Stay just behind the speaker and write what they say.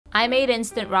I made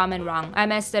instant ramen wrong. I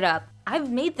messed it up.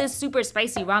 I've made this super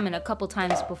spicy ramen a couple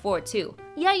times before too.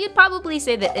 Yeah, you'd probably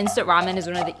say that instant ramen is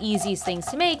one of the easiest things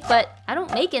to make, but I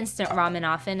don't make instant ramen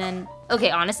often and okay,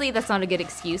 honestly, that's not a good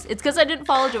excuse. It's because I didn't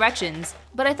follow directions.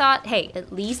 But I thought, hey,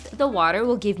 at least the water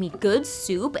will give me good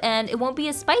soup and it won't be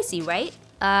as spicy, right?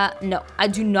 No, I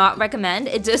do not recommend.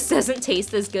 It just doesn't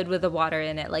taste as good with the water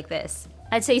in it like this.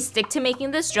 I'd say stick to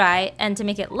making this dry, and to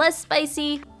make it less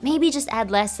spicy, maybe just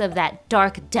add less of that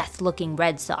dark, death-looking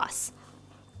red sauce.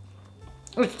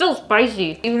 It's still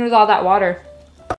spicy, even with all that water.